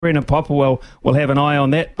Brendan Popper will have an eye on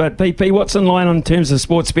that. But PP, what's in line in terms of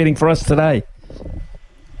sports betting for us today?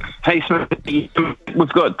 Hey, Smith, we've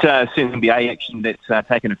got certain NBA action that's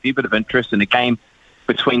taken a fair bit of interest, in a game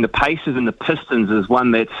between the Pacers and the Pistons is one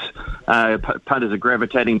that's punters are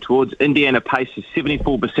gravitating towards. Indiana Pacers,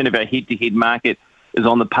 74% of our head-to-head market is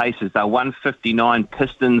on the Pacers. They're $1.59,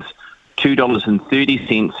 Pistons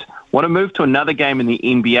 $2.30. Want to move to another game in the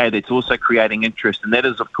NBA that's also creating interest, and that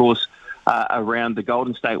is, of course, around the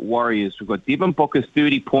Golden State Warriors. We've got Devin Booker,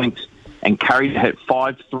 30 points, and Curry to hit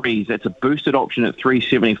 5 threes. That's a boosted option at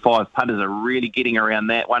 $3.75. Punters are really getting around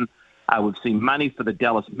that one. We've seen money for the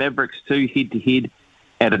Dallas Mavericks too, head-to-head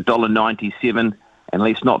at $1.97. And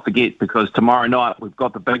let's not forget, because tomorrow night we've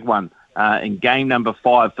got the big one in game number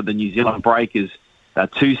 5 for the New Zealand Breakers,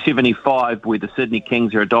 $2.75, where the Sydney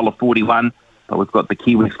Kings are $1.41. But we've got the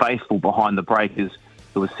Kiwi faithful behind the Breakers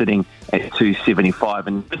who are sitting at $2.75.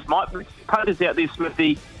 And this might be punters out there,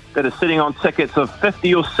 Smithy, that are sitting on tickets of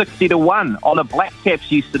 50 or 60 to 1 on the Black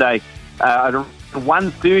Caps yesterday. At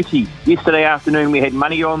 1:30 yesterday afternoon, we had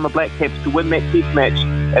money on the Black Caps to win that test match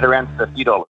at around $50.